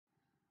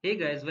Hey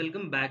guys,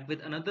 welcome back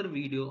with another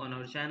video on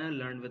our channel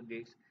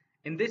LearnWidGiggs.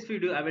 In this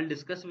video, I will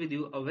discuss with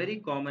you a very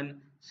common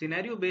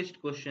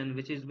scenario-based question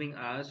which is being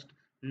asked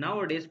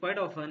nowadays quite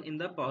often in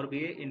the Power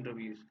BI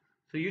interviews.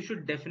 So you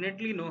should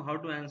definitely know how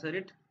to answer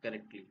it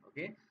correctly.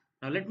 Okay.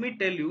 Now let me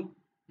tell you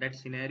that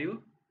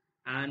scenario.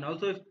 And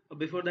also,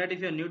 before that, if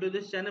you are new to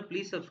this channel,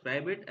 please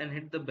subscribe it and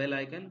hit the bell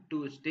icon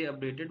to stay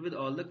updated with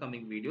all the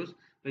coming videos,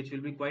 which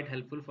will be quite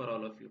helpful for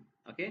all of you.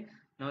 Okay.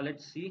 Now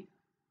let's see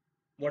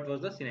what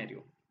was the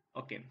scenario.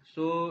 Okay,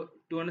 so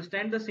to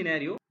understand the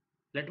scenario,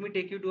 let me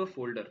take you to a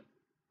folder.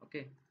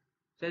 Okay,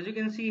 so as you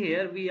can see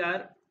here, we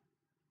are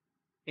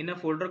in a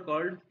folder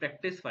called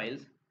practice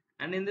files,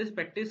 and in this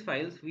practice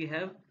files we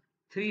have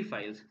three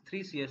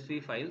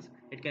CSV files.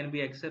 It can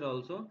be Excel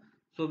also.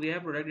 So we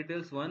have product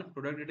details 1,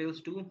 product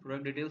details 2,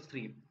 product details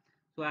 3.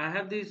 So I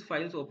have these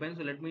files open,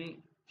 so let me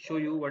show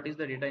you what is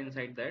the data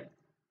inside that.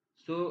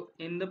 So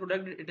in the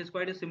product, it is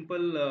quite a simple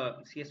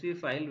CSV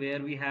file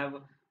where we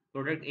have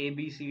product A,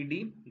 B, C,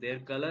 D, their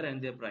color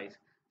and their price.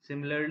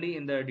 Similarly,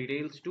 in the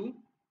details too,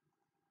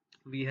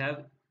 we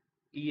have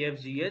E,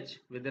 F, G, H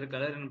with their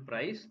color and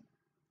price.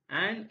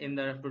 And in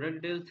the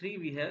product detail 3,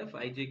 we have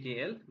I, J,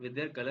 K, L with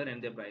their color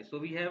and their price. So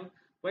we have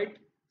quite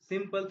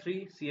simple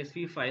three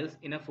CSV files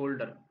in a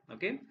folder.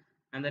 Okay.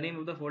 And the name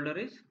of the folder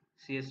is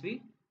CSV,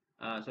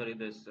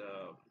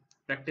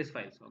 practice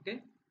files.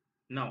 Okay.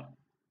 Now,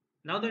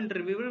 now the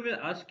interviewer will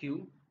ask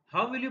you,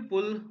 how will you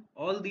pull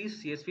all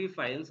these CSV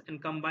files and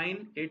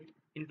combine it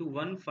into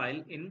one file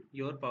in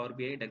your Power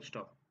BI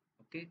desktop?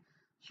 Okay.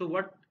 So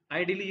what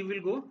ideally you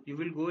will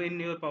go in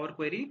your Power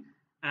Query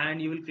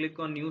and you will click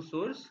on new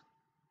source,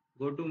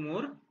 go to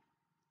more,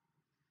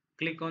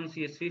 click on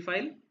CSV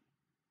file,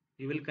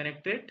 you will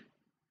connect it,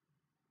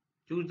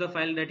 choose the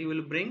file that you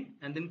will bring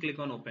and then click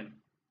on open.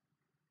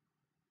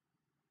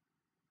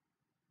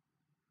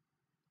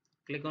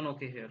 Click on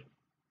OK here.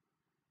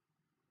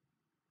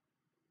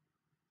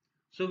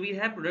 So we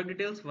have product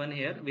details 1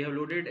 here. We have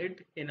loaded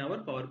it in our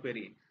Power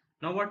Query.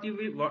 Now what we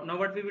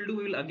will do,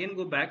 we will again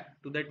go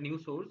back to that new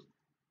source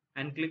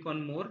and click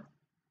on more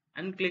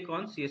and click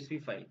on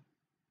CSV file.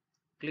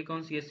 Click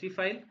on CSV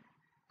file,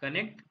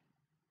 connect,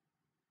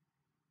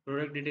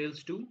 product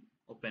details 2,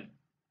 open.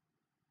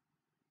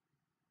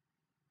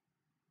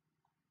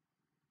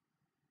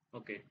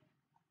 Okay.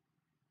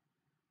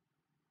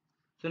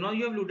 So now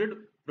you have loaded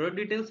product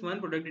details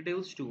 1, product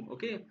details 2.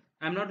 Okay.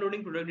 I'm not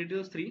loading product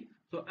details 3.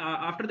 So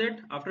after that,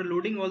 after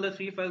loading all the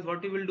three files,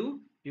 what you will do,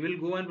 you will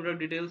go on product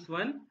details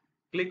 1,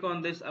 click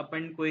on this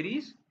append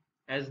queries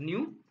as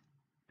new,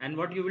 and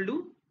what you will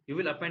do, you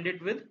will append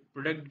it with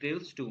product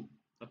details 2.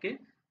 Okay.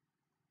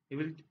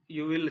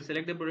 You will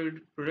select the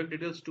product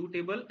details 2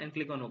 table and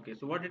click on OK.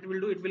 So what it will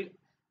do, it will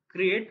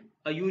create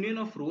a union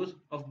of rows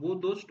of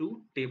both those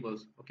two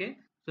tables. Okay.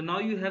 So now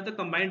you have the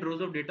combined rows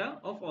of data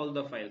of all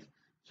the files.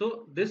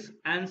 So this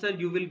answer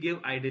you will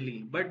give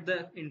ideally, but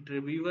the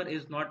interviewer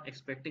is not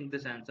expecting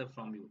this answer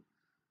from you.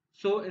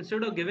 So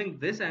instead of giving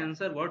this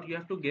answer, what you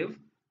have to give,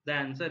 the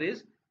answer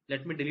is,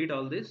 let me delete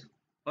all this,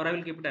 or I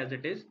will keep it as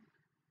it is.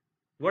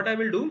 What I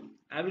will do,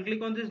 I will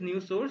click on this new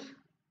source,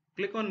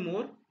 click on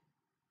more,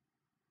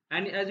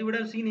 and as you would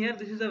have seen here,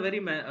 this is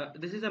a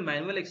this is a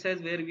manual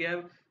exercise where we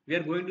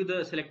are going to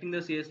the selecting the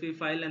CSV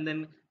file and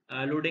then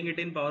loading it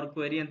in Power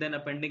Query and then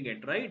appending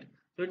it, right?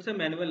 So it's a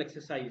manual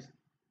exercise.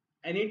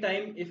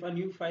 Anytime if a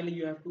new file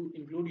you have to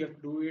include, you have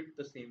to do it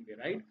the same way,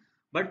 right?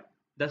 But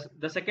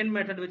the second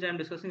method which I am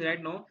discussing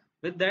right now,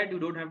 with that you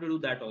don't have to do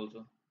that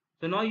also.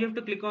 So now you have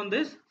to click on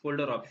this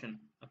folder option,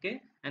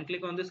 okay, and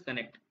click on this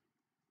connect.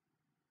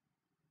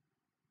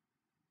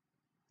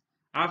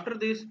 After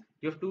this,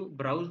 you have to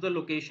browse the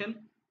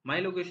location.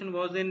 My location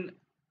was in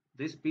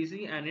this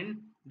PC and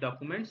in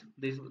documents.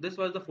 This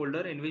was the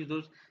folder in which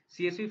those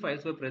CSV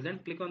files were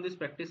present. Click on this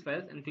practice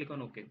files and click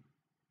on OK.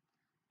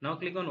 Now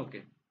click on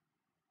OK.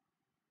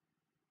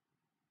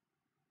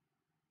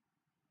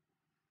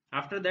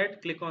 After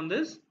that, click on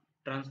this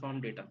transform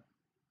data.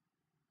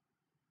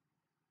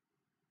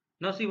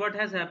 Now see what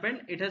has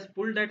happened. It has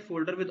pulled that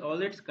folder with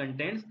all its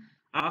contents.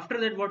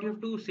 After that, what you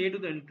have to say to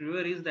the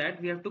interviewer is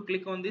that we have to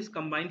click on this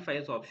combine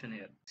files option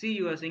here. See,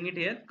 you are seeing it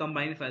here,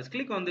 combine files.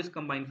 Click on this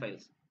combine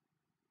files.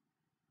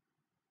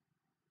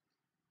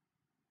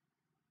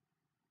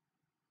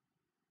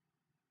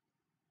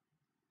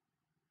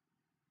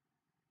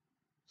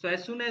 So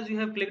as soon as you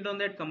have clicked on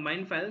that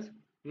combine files,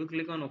 you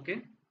click on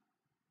OK.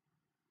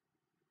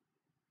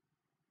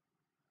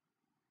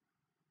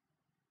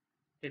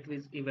 It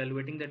is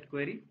evaluating that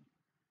query,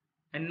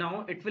 and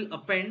now it will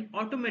append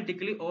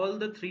automatically all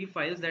the three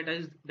files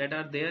that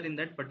are there in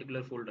that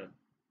particular folder.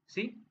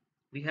 See,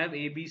 we have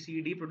A, B, C,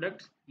 D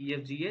products, E,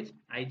 F, G, H,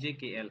 I, J,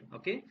 K, L.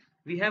 Okay,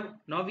 we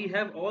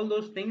have all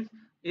those things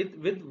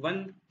with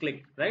one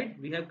click, right?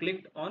 We have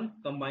clicked on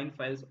combine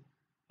files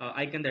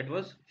icon that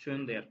was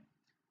shown there.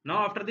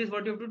 Now after this,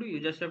 what you have to do,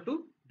 you just have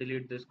to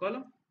delete this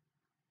column.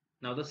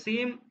 Now the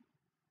same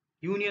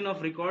union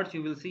of records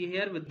you will see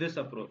here with this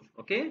approach.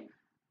 Okay,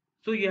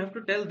 so you have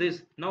to tell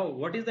this. Now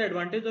what is the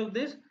advantage of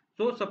this?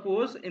 So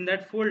suppose in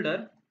that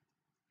folder,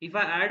 if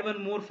I add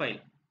one more file,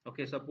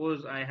 Okay,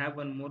 suppose I have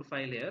one more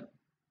file here.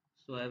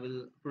 So I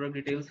will product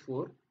details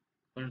 4,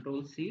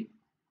 control C.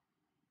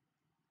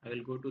 I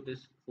will go to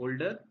this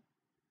folder,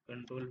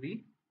 control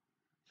V.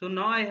 So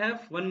now I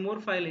have one more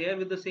file here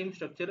with the same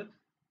structure.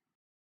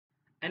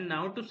 And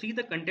now to see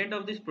the content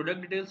of this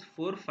product details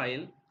 4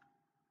 file,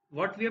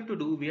 what we have to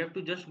do, we have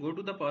to just go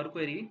to the Power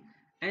Query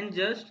and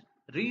just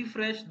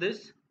refresh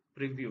this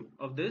preview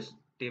of this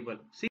table.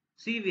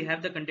 See, we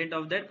have the content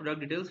of that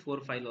product details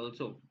 4 file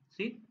also.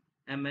 See,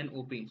 M and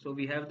OP. So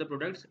we have the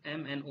products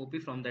M and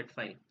OP from that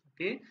file.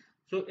 Okay.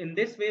 So in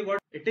this way, what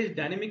it is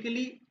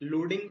dynamically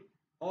loading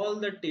all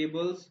the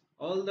tables,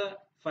 all the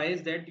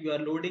files that you are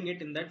loading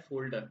it in that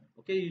folder.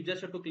 Okay. You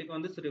just have to click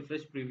on this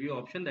refresh preview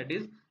option that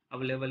is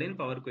available in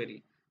Power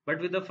Query. But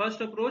with the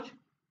first approach,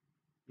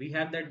 we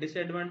have that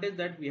disadvantage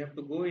that we have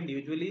to go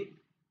individually,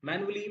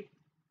 manually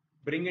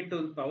bring it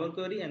to Power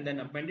Query and then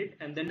append it,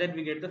 and then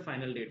we get the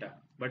final data.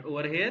 But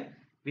over here,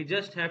 we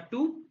just have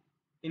to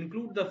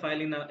include the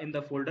file in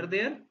the folder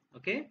there,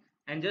 okay,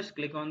 and just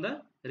click on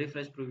the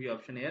refresh preview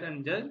option here,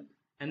 and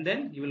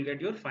then you will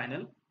get your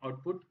final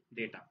output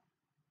data.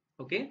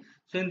 Okay,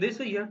 so in this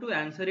way you have to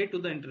answer it to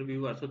the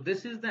interviewer. So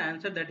this is the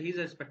answer that he is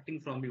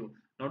expecting from you,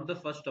 not the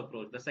first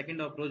approach. The second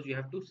approach you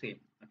have to say.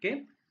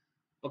 Okay.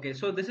 Okay,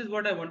 so this is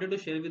what I wanted to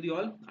share with you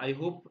all. I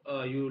hope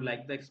you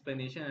like the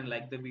explanation and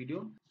like the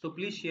video. So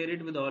please share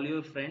it with all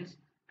your friends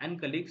and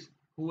colleagues,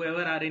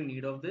 whoever are in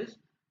need of this.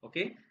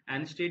 Okay,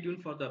 and stay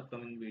tuned for the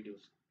upcoming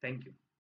videos. Thank you.